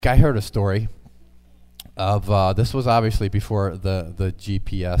I heard a story of, this was obviously before the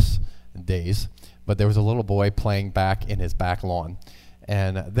GPS days, but there was a little boy playing back in his back lawn.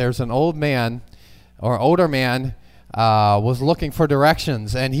 And there's an older man was looking for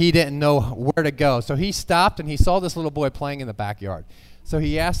directions, and he didn't know where to go. So he stopped, and he saw this little boy playing in the backyard. So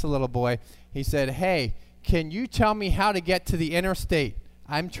he asked the little boy, he said, "Hey, can you tell me how to get to the interstate?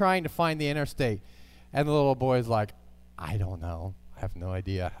 I'm trying to find the interstate." And the little boy's like, "I don't know. I have no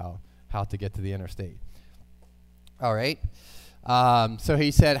idea how to get to the interstate." All right. So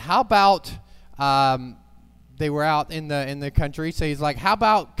he said, "How about," they were out in the country, so he's like, "How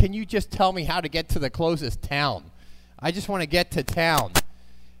about, can you just tell me how to get to the closest town? I just want to get to town."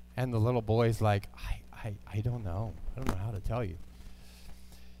 And the little boy's like, I don't know. I don't know how to tell you.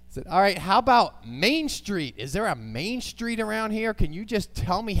 He said, "All right, how about Main Street? Is there a Main Street around here? Can you just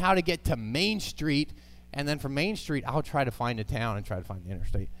tell me how to get to Main Street? And then from Main Street, I'll try to find a town and try to find the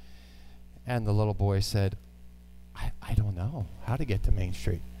interstate." And the little boy said, I don't know how to get to Main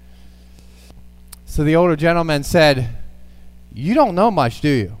Street. So the older gentleman said, "You don't know much, do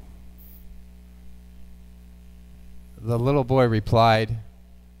you?" The little boy replied,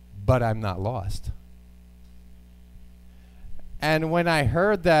 "But I'm not lost." And when I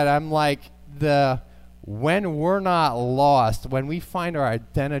heard that, I'm like, when we're not lost, when we find our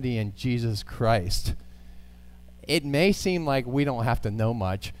identity in Jesus Christ, it may seem like we don't have to know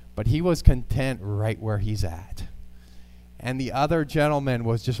much, but he was content right where he's at. And the other gentleman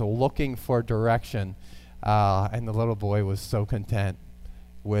was just looking for direction, and the little boy was so content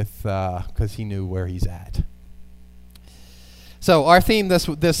with, because he knew where he's at. So our theme this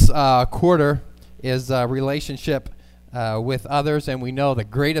quarter is relationship with others, and we know the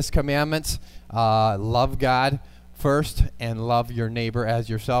greatest commandments: love God first and love your neighbor as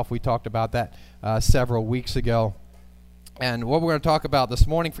yourself. We talked about that several weeks ago. And what we're going to talk about this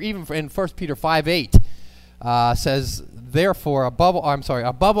morning, in 1 Peter 5:8, says, "Therefore, above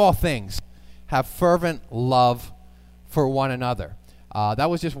all things, have fervent love for one another." That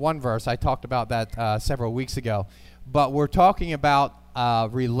was just one verse. I talked about that several weeks ago. But we're talking about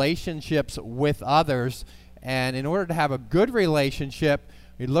relationships with others. And in order to have a good relationship,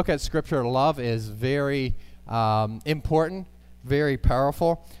 we look at Scripture. Love is very important, very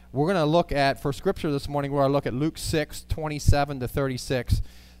powerful. We're going to look at, for Scripture this morning, we're going to look at Luke 6:27 to 36.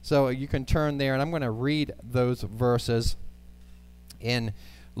 So you can turn there, and I'm going to read those verses in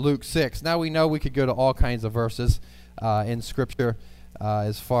Luke 6. Now we know we could go to all kinds of verses in Scripture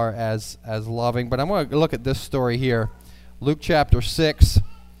as far as loving, but I'm going to look at this story here. Luke chapter 6,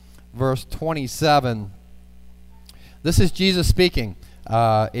 verse 27. This is Jesus speaking.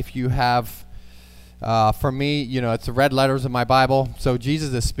 If you have, for me, it's the red letters in my Bible, so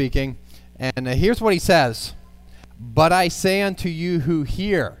Jesus is speaking. And here's what he says: "But I say unto you who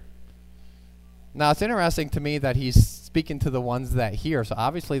hear." Now, it's interesting to me that he's speaking to the ones that hear. So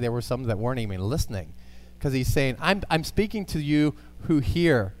obviously there were some that weren't even listening, because he's saying, I'm speaking to you who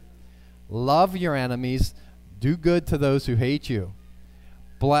hear. Love your enemies. Do good to those who hate you.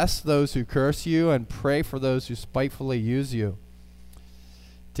 Bless those who curse you, and pray for those who spitefully use you.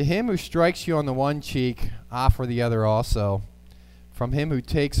 To him who strikes you on the one cheek, offer the other also. From him who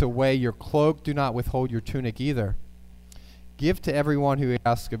takes away your cloak, do not withhold your tunic either. Give to everyone who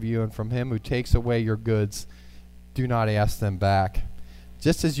asks of you, and from him who takes away your goods, do not ask them back.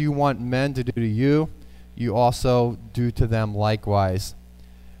 Just as you want men to do to you, you also do to them likewise.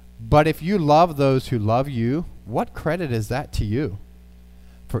 But if you love those who love you, what credit is that to you?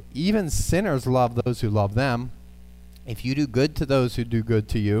 For even sinners love those who love them. If you do good to those who do good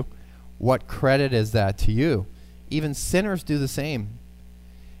to you, what credit is that to you? Even sinners do the same.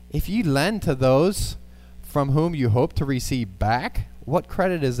 If you lend to those from whom you hope to receive back, what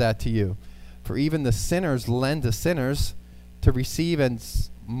credit is that to you? For even the sinners lend to sinners to receive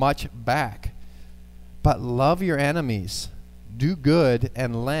much back. But love your enemies. Do good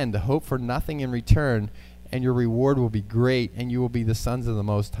and lend. Hope for nothing in return, and your reward will be great, and you will be the sons of the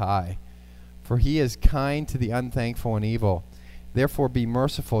Most High. For he is kind to the unthankful and evil. Therefore be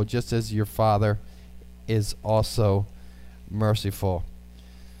merciful, just as your Father is also merciful.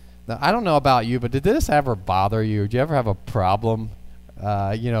 Now, I don't know about you, but did this ever bother you? Did you ever have a problem?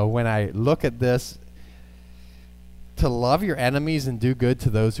 When I look at this, to love your enemies and do good to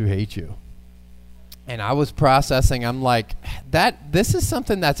those who hate you. And I was processing, I'm like, this is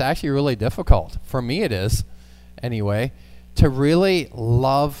something that's actually really difficult. For me it is, anyway, to really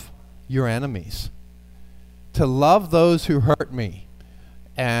love your enemies. To love those who hurt me.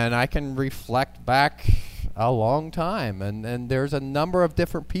 And I can reflect back a long time, and there's a number of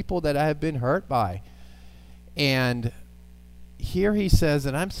different people that I have been hurt by. And here he says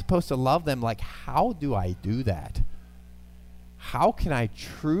that I'm supposed to love them. Like, how do I do that? How can I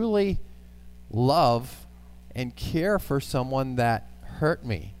truly love and care for someone that hurt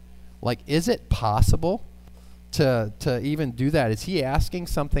me? Like, is it possible to even do that? Is he asking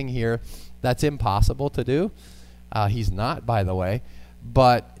something here that's impossible to do? He's not, by the way,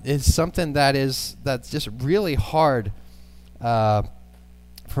 but it's something that's just really hard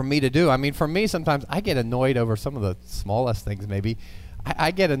for me to do. I mean, for me, sometimes I get annoyed over some of the smallest things. Maybe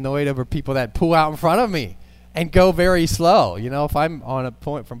I get annoyed over people that pull out in front of me and go very slow. You know, if I'm on a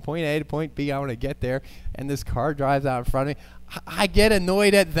point from point A to point B, I want to get there, and this car drives out in front of me, I get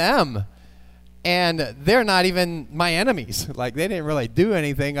annoyed at them. And they're not even my enemies. Like, they didn't really do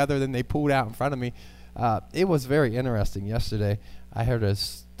anything other than they pulled out in front of me. It was very interesting yesterday. I heard a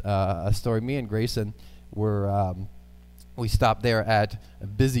story. Me and Grayson were we stopped there at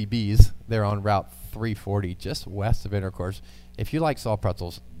Busy Bees. They're on Route 340, just west of Intercourse. If you like salt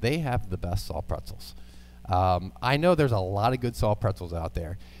pretzels, they have the best salt pretzels. I know there's a lot of good salt pretzels out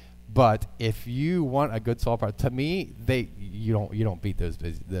there, but if you want a good salt pretzel, to me, you don't beat those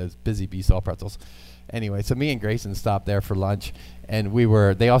Busy Bee salt pretzels. Anyway, so me and Grayson stopped there for lunch, and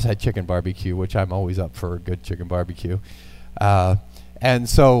they also had chicken barbecue, which I'm always up for a good chicken barbecue. And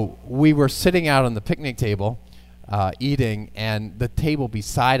so we were sitting out on the picnic table, eating, and the table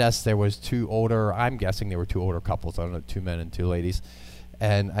beside us, there was I'm guessing they were two older couples. I don't know, 2 men and 2 ladies.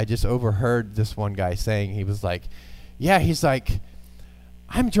 And I just overheard this one guy saying, he was like,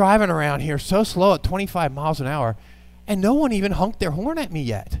 I'm driving around here so slow at 25 miles an hour, and no one even honked their horn at me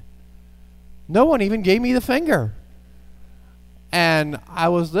yet. No one even gave me the finger. And I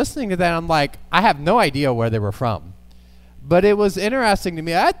was listening to that. I'm like, I have no idea where they were from. But it was interesting to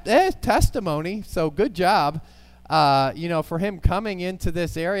me. Testimony, so good job, for him coming into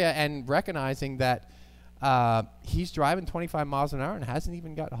this area and recognizing that he's driving 25 miles an hour and hasn't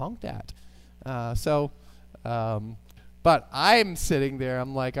even got honked at. But I'm sitting there.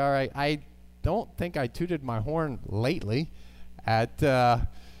 I'm like, all right, I don't think I tooted my horn lately at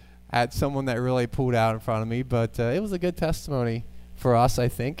someone that really pulled out in front of me. But it was a good testimony for us, I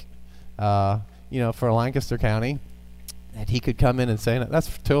think, for Lancaster County, that he could come in and say that. That's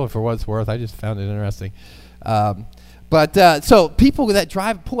totally for what it's worth. I just found it interesting. So people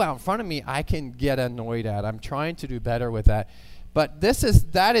that pull out in front of me, I can get annoyed at. I'm trying to do better with that. But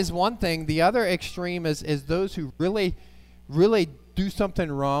that is one thing. The other extreme is those who really, really do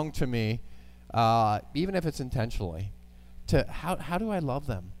something wrong to me, even if it's intentionally. How do I love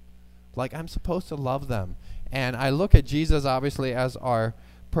them? Like, I'm supposed to love them. And I look at Jesus, obviously, as our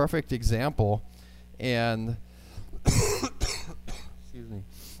perfect example. And excuse me.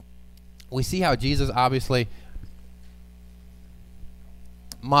 We see how Jesus obviously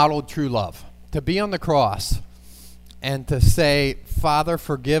modeled true love. To be on the cross and to say, Father,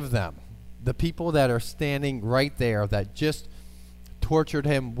 forgive them. The people that are standing right there that just tortured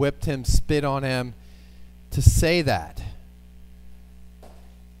him, whipped him, spit on him, to say that.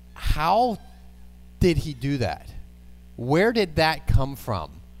 How did he do that? Where did that come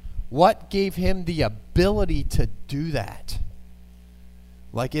from? What gave him the ability to do that?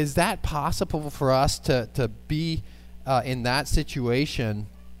 Like, is that possible for us to be in that situation,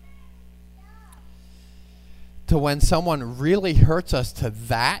 to when someone really hurts us, to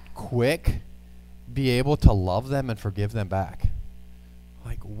that quick be able to love them and forgive them back?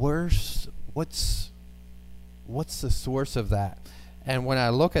 Like, what's the source of that? And when I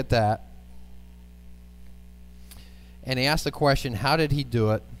look at that, and he asked the question, how did he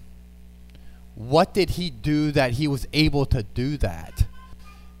do it? What did he do that he was able to do that?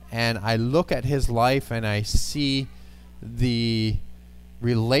 And I look at his life and I see the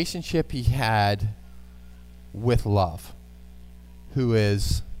relationship he had with love, who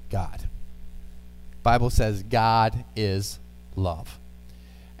is God. Bible says God is love.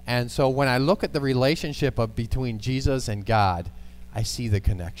 And so when I look at the relationship between Jesus and God, I see the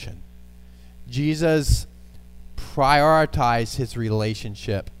connection. Jesus prioritized his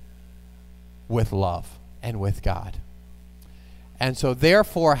relationship with love and with God. And so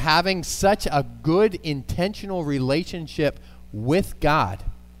therefore, having such a good intentional relationship with God,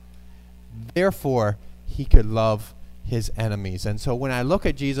 therefore he could love his enemies. And so when I look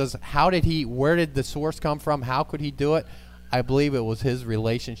at Jesus, where did the source come from? How could he do it? I believe it was his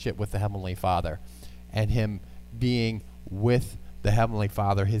relationship with the Heavenly Father and him being with the Heavenly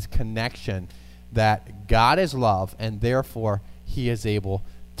Father, his connection that God is love, and therefore he is able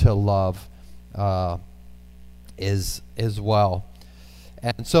to love as well.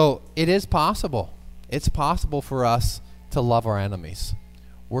 And so it is possible. It's possible for us to love our enemies.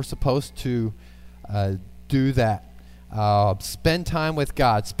 We're supposed to do that. Spend time with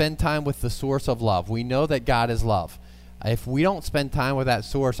God. Spend time with the source of love. We know that God is love. If we don't spend time with that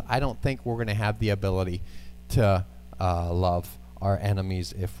source, I don't think we're going to have the ability to love our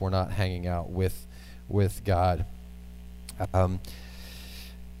enemies if we're not hanging out with God.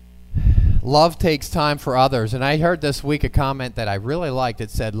 Love takes time for others. And I heard this week a comment that I really liked.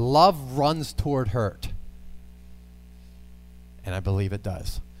 It said, love runs toward hurt. And I believe it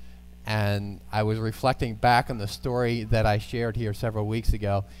does. And I was reflecting back on the story that I shared here several weeks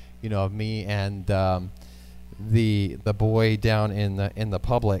ago, of me and the boy down in the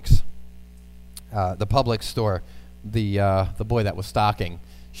Publix, the Publix store, the boy that was stocking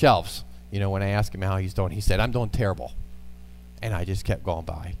shelves. When I asked him how he's doing, he said, "I'm doing terrible," and I just kept going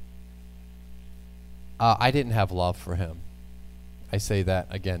by. I didn't have love for him. I say that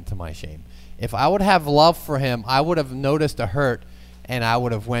again to my shame. If I would have love for him, I would have noticed a hurt, and I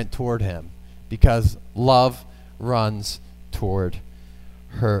would have went toward him, because love runs toward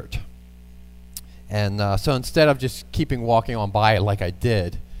hurt. And so instead of just keeping walking on by it like I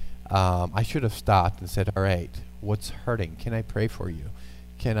did, I should have stopped and said, all right, what's hurting? Can I pray for you?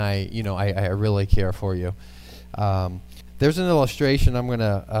 Can I, I really care for you. There's an illustration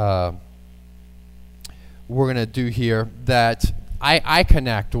we're going to do here that I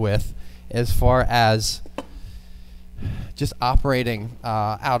connect with as far as just operating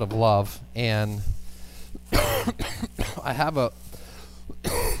out of love. And I have a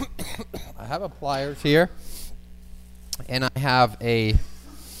pliers here, and I have a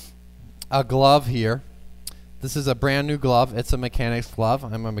glove here. This is a brand new glove. It's a mechanic's glove.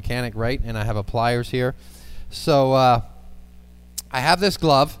 I'm a mechanic, right? And I have a pliers here. So I have this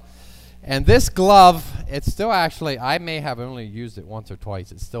glove, and this glove, it's still actually, I may have only used it once or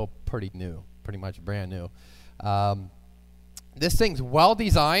twice. It's still pretty new, pretty much brand new. This thing's well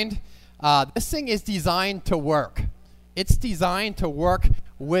designed. This thing is designed to work. It's designed to work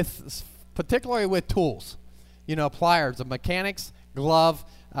with, particularly with tools. Pliers, a mechanic's glove.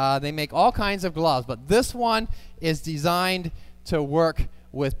 They make all kinds of gloves, but this one is designed to work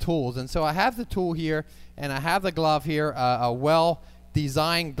with tools. And so I have the tool here, and I have the glove here, a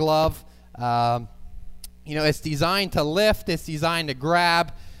well-designed glove. It's designed to lift. It's designed to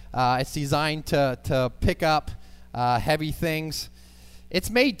grab. It's designed to pick up heavy things. It's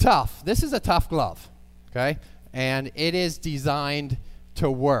made tough. This is a tough glove, okay? And it is designed to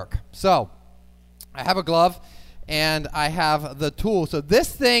work. So I have a glove, and I have the tool. So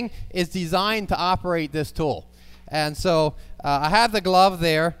this thing is designed to operate this tool. And so I have the glove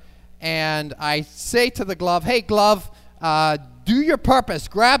there, and I say to the glove, hey, glove, do your purpose.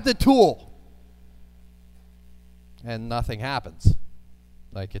 Grab the tool. And nothing happens.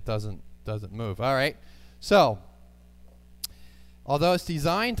 Like it doesn't move. All right. So although it's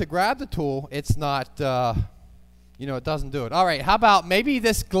designed to grab the tool, it's not, it doesn't do it. All right. How about maybe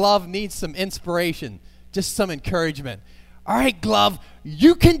this glove needs some inspiration, just some encouragement. All right, glove,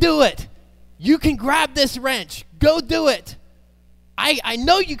 you can do it. You can grab this wrench. Go do it. I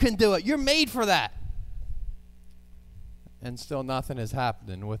know you can do it. You're made for that. And still nothing is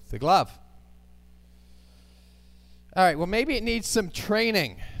happening with the glove. All right, well, maybe it needs some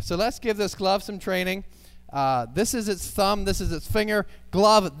training. So let's give this glove some training. This is its thumb. This is its finger.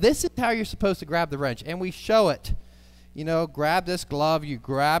 Glove, this is how you're supposed to grab the wrench. And we show it. Grab this glove. You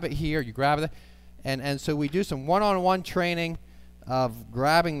grab it here. You grab it. And so we do some one-on-one training of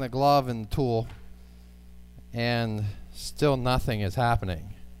grabbing the glove and the tool. And still nothing is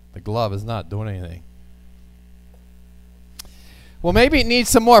happening. The glove is not doing anything. Well, maybe it needs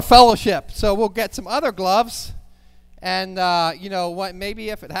some more fellowship. So we'll get some other gloves. And, maybe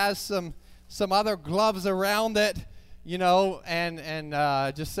if it has some other gloves around it,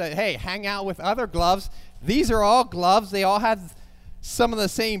 and just say, hey, hang out with other gloves. These are all gloves. They all have some of the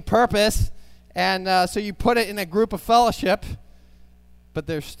same purpose. And so you put it in a group of fellowship, but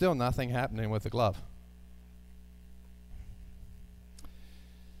there's still nothing happening with the glove.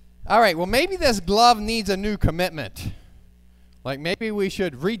 All right, well, maybe this glove needs a new commitment. Like maybe we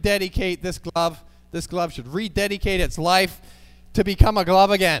should rededicate this glove. This glove should rededicate its life to become a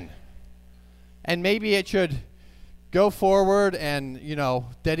glove again. And maybe it should go forward and,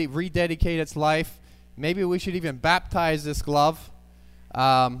 rededicate its life. Maybe we should even baptize this glove.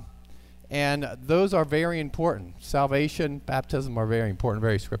 And those are very important. Salvation, baptism are very important,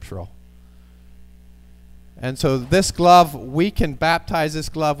 very scriptural. And so this glove, we can baptize this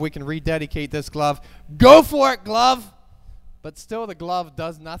glove. We can rededicate this glove. Go for it, glove! But still the glove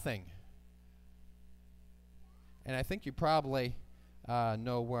does nothing. And I think you probably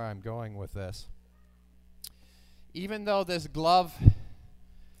know where I'm going with this. Even though this glove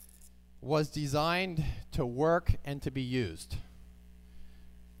was designed to work and to be used.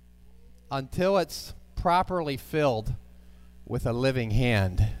 Until it's properly filled with a living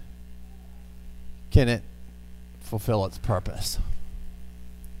hand, can it fulfill its purpose?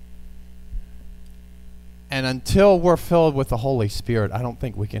 And until we're filled with the Holy Spirit, I don't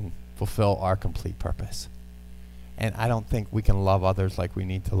think we can fulfill our complete purpose. And I don't think we can love others like we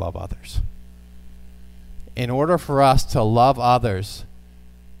need to love others. In order for us to love others,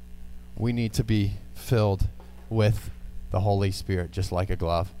 we need to be filled with the Holy Spirit, just like a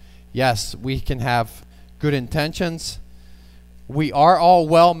glove. Yes, we can have good intentions. We are all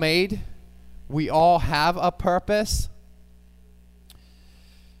well made. We all have a purpose.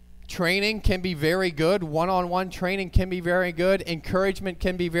 Training can be very good. One-on-one training can be very good. Encouragement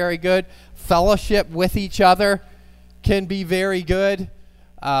can be very good. Fellowship with each other can be very good.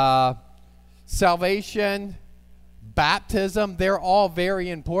 Salvation, baptism, they're all very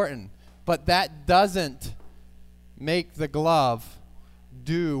important. But that doesn't make the glove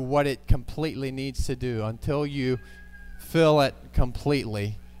do what it completely needs to do. Until you fill it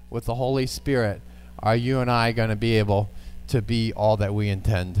completely with the Holy Spirit, are you and I going to be able to be all that we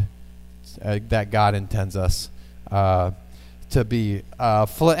intend, that God intends us to be?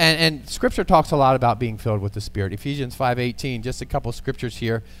 And Scripture talks a lot about being filled with the Spirit. Ephesians 5:18, just a couple scriptures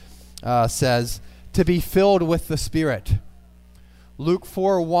here, says to be filled with the Spirit. Luke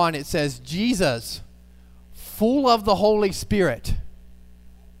 4:1, it says, Jesus, full of the Holy Spirit,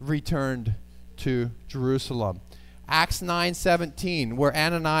 returned to Jerusalem. Acts 9:17, where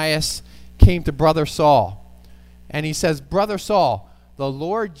Ananias came to Brother Saul. And he says, Brother Saul, the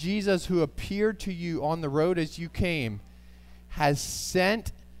Lord Jesus who appeared to you on the road as you came has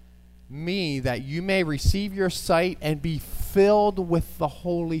sent me that you may receive your sight and be filled with the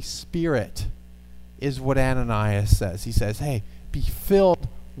Holy Spirit, is what Ananias says. He says, hey, be filled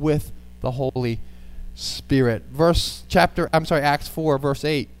with the Holy Spirit. Acts 4, verse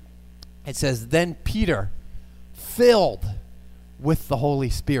 8. It says, then Peter, filled with the Holy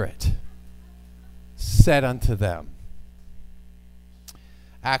Spirit, said unto them.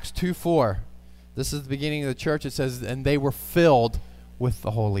 Acts 2:4. This is the beginning of the church. It says, and they were filled with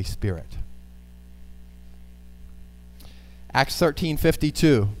the Holy Spirit. Acts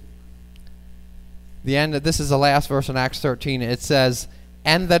 13:52. This is the last verse in Acts 13. It says,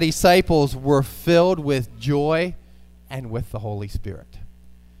 and the disciples were filled with joy and with the Holy Spirit.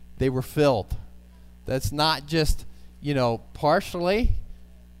 They were filled. That's not just, partially.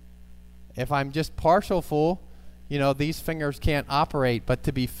 If I'm just partial full, these fingers can't operate. But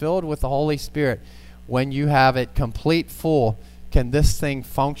to be filled with the Holy Spirit, when you have it complete full, can this thing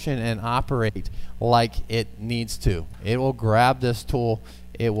function and operate like it needs to? It will grab this tool.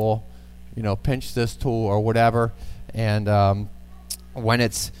 It will, pinch this tool or whatever. And when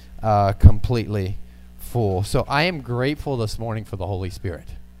it's completely full. So I am grateful this morning for the Holy Spirit.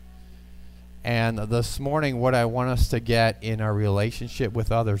 And this morning, what I want us to get in our relationship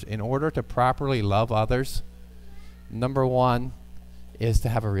with others, in order to properly love others, number one is to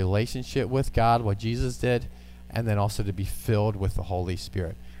have a relationship with God, what Jesus did, and then also to be filled with the Holy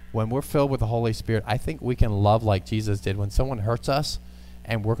Spirit. When we're filled with the Holy Spirit, I think we can love like Jesus did. When someone hurts us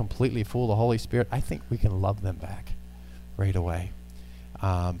and we're completely full of the Holy Spirit, I think we can love them back right away.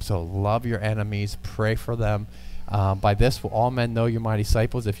 So love your enemies, pray for them. By this will all men know you're my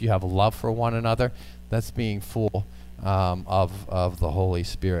disciples, if you have love for one another. That's being full of the Holy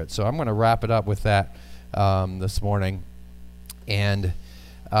Spirit. So I'm going to wrap it up with that this morning. And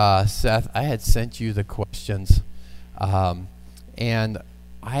Seth, I had sent you the questions, and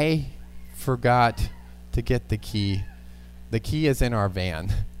I forgot to get the key. The key is in our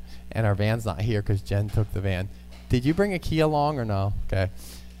van, and our van's not here because Jen took the van. Did you bring a key along or no? Okay.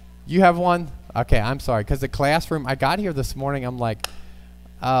 You have one? Okay, I'm sorry. Because the classroom, I got here this morning, I'm like,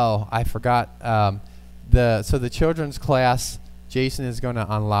 oh, I forgot. So the children's class, Jason is going to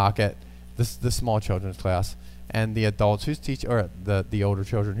unlock it, the small children's class. And the adults, who's teaching, or the older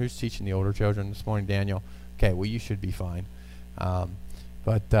children, who's teaching the older children this morning? Daniel. Okay, well, you should be fine.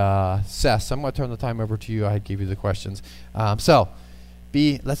 But Seth, I'm going to turn the time over to you. I gave you the questions.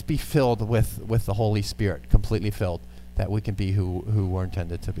 Let's be filled with the Holy Spirit, completely filled, that we can be who we're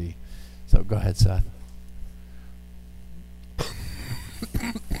intended to be. So go ahead, Seth.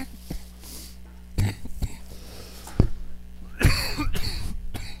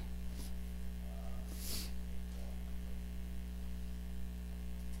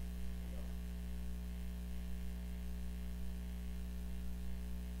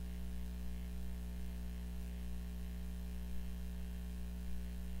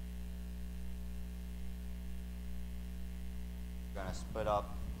 Gonna split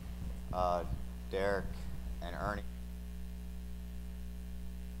up Derek and Ernie